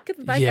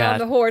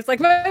the horse.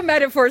 Like my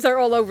metaphors are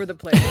all over the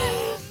place.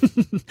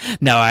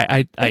 No,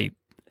 I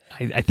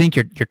think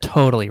you're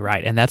totally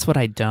right, and that's what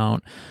I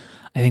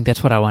think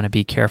that's what I want to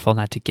be careful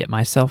not to get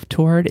myself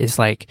toward, is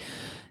like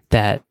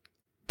that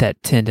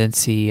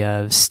tendency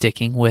of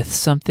sticking with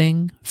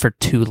something for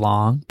too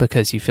long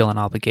because you feel an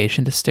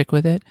obligation to stick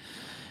with it,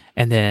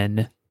 and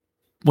then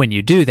when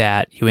you do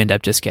that, you end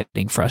up just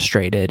getting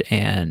frustrated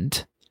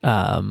and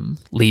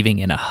leaving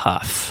in a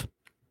huff.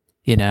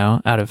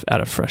 Out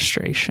of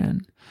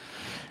frustration,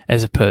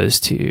 as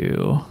opposed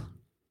to,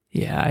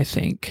 I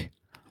think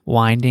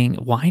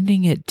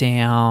winding it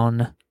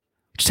down,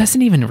 which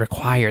doesn't even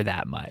require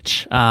that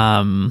much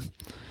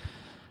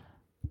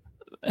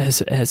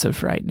as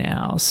of right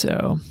now.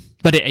 So,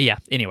 but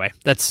anyway,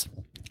 that's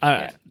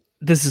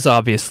this is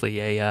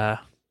obviously a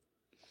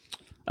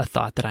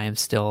thought that I am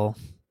still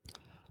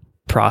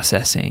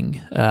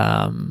processing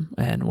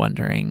and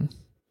wondering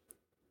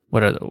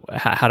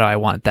how do I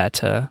want that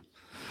to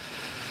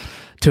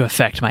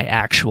affect my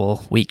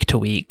actual week to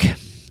week.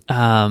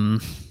 So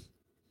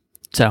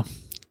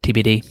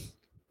TBD.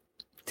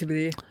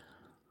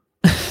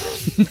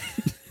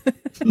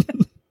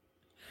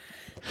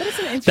 That is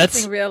an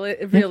interesting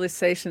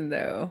realization,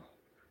 though.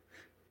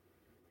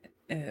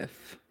 But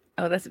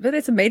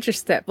it's a major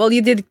step. Well,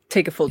 you did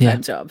take a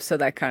full-time job, so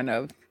that kind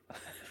of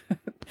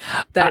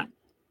that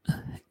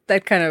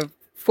kind of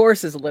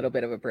forces a little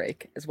bit of a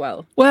break as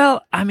well.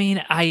 Well, I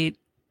mean,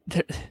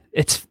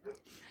 it's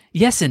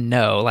yes and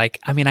no. Like,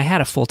 I mean, I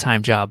had a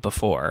full-time job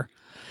before.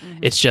 Mm-hmm.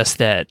 It's just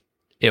that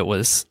it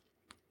was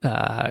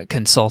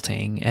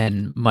consulting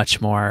and much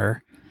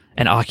more,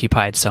 and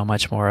occupied so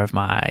much more of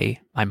my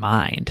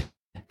mind.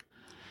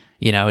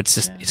 You know, it's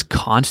just it's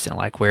constant.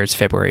 Like, where's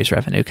February's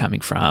revenue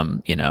coming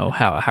from? You know,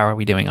 how are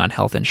we doing on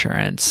health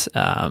insurance?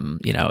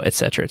 You know, et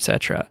cetera, et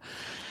cetera.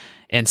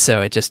 And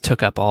so it just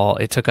took up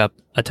a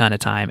ton of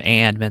time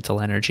and mental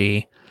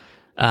energy.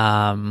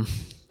 And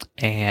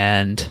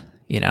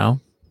you know,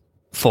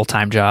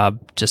 full-time job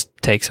just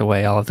takes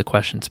away all of the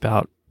questions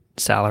about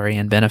salary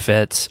and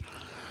benefits.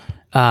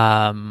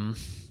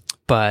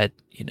 But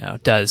you know,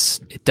 it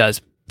does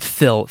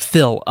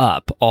fill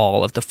up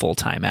all of the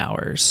full-time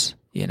hours,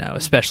 you know,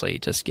 especially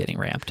just getting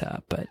ramped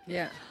up. But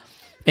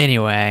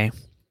anyway,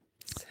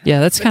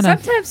 that's kind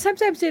of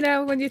sometimes, you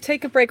know, when you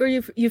take a break or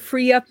you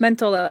free up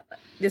mental, as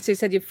you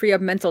said, you free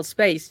up mental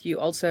space, you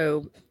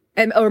also,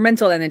 or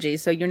mental energy.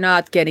 So you're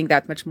not getting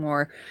that much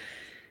more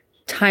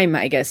time,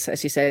 I guess,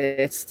 as you said,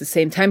 it's the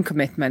same time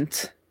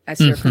commitment as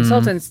your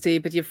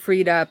consultancy, but you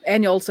freed up,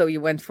 and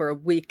you went for a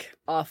week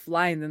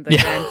offline in the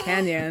Grand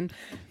Canyon.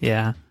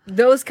 Yeah.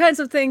 Those kinds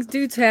of things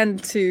do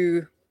tend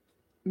to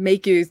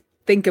make you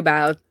think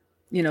about,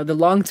 you know, the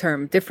long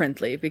term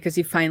differently, because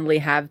you finally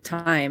have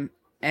time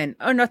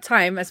not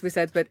time, as we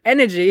said, but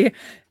energy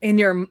in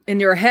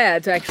your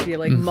head to actually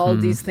like mull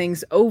these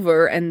things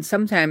over. And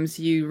sometimes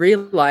you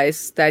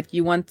realize that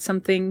you want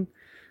something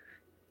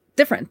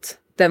different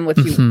than what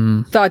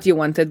you thought you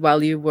wanted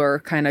while you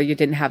were you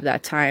didn't have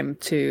that time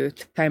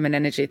and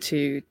energy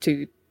to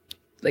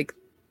like,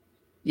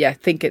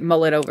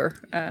 mull it over.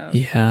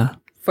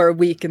 For a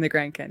week in the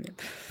Grand Canyon.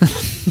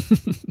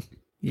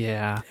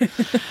 Yeah.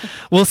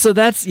 Well, so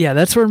that's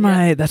where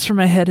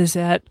my head is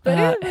at.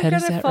 But we're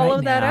gonna follow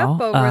right that now.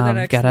 up over the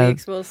next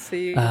weeks. We'll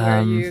see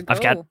where you go.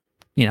 I've got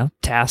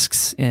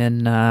tasks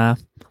in the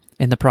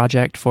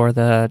project for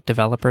the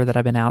developer that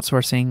I've been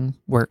outsourcing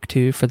work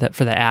to for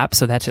the app.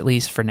 So that's at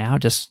least for now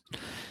just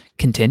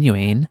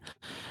continuing.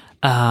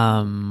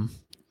 It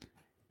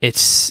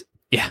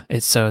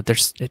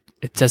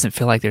doesn't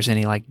feel like there's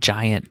any like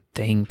giant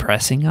thing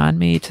pressing on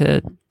me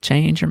to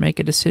change or make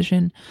a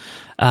decision.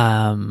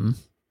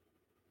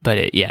 But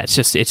it's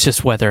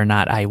just whether or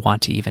not I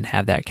want to even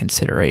have that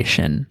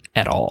consideration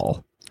at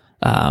all,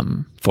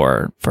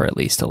 for at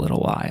least a little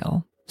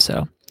while.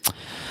 So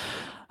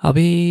I'll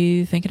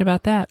be thinking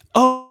about that.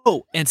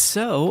 Oh, and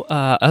so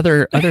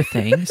other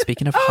thing.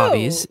 Speaking of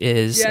hobbies,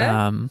 is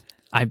I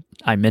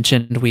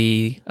mentioned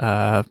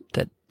that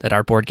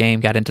our board game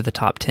got into the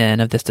top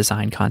 10 of this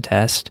design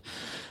contest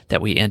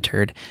that we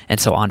entered, and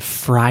so on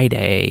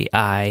Friday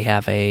I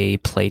have a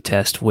play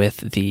test with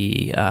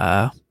the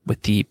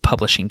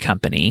publishing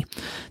company.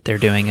 They're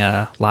doing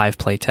a live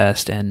play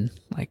test and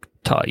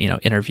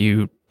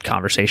interview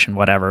conversation,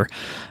 whatever,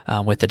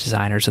 with the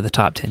designers of the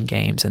top 10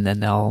 games, and then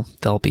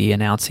they'll be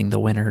announcing the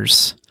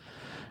winners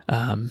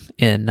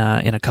in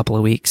a couple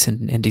of weeks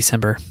in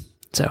December.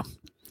 So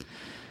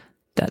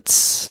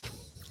that's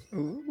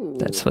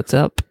what's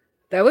up.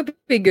 That would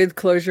be good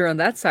closure on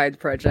that side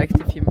project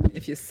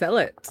if you sell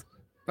it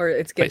or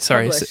it gets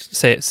published.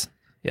 Say it.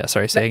 Yeah,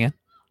 sorry. Say again.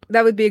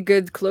 That would be a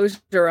good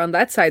closure on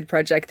that side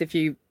project if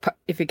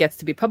it gets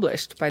to be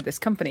published by this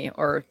company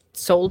or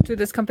sold to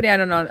this company. I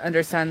don't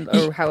understand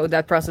how would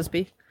that process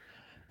be.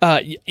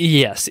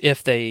 Yes,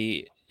 if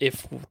they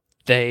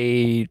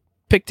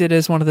picked it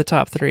as one of the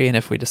top 3, and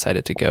if we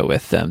decided to go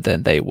with them,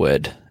 then they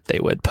would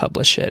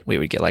publish it. We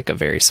would get like a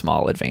very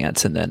small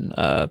advance and then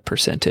a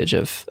percentage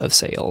of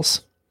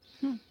sales.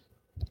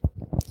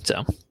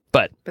 So,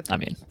 but I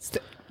mean,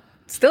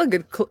 still a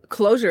good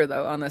closure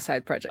though on the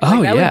side project.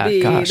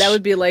 That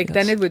would be like, yes.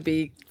 Then it would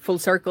be full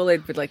circle.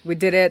 It'd be like, we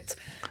did it,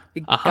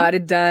 we got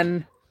it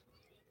done,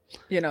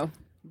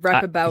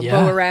 wrap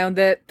bow around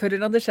it, put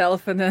it on the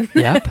shelf, and then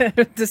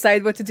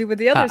decide what to do with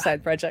the other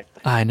side project.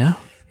 I know.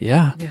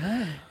 Yeah.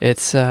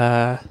 It's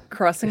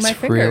crossing my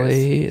fingers.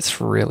 It's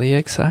really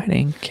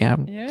exciting.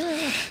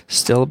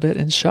 Still a bit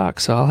in shock,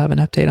 so I'll have an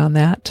update on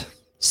that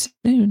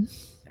soon.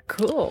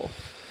 Cool.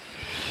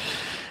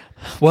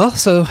 Well,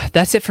 so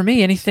that's it for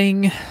me.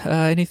 Anything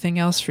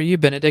else for you?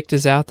 Benedict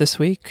is out this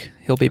week.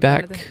 He'll be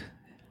back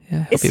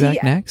Yeah, he'll be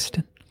back next.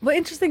 Well,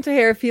 interesting to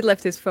hear if he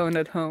left his phone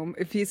at home,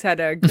 if he's had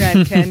a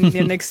Grand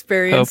Canyon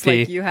experience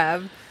like you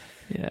have.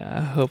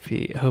 Yeah, hope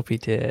he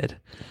did.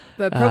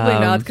 But probably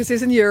not, because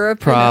he's in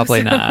Europe.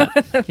 Probably not.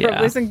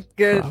 Probably some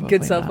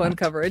good cell phone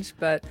coverage.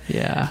 But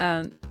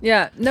yeah,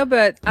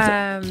 but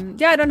I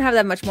don't have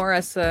that much more.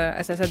 As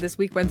I said, this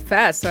week went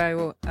fast,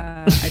 so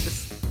I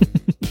just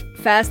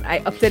fast. I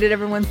updated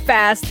everyone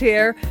fast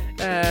here.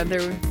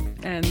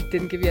 And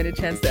didn't give you any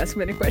chance to ask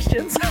many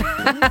questions.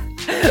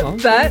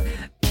 But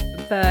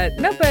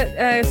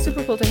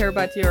super cool to hear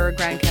about your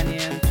Grand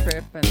Canyon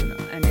trip and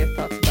your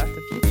thoughts about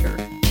the future.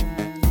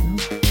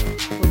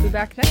 And we'll be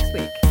back next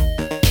week.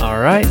 All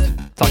right.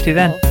 Talk to you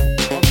then.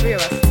 All three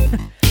of us.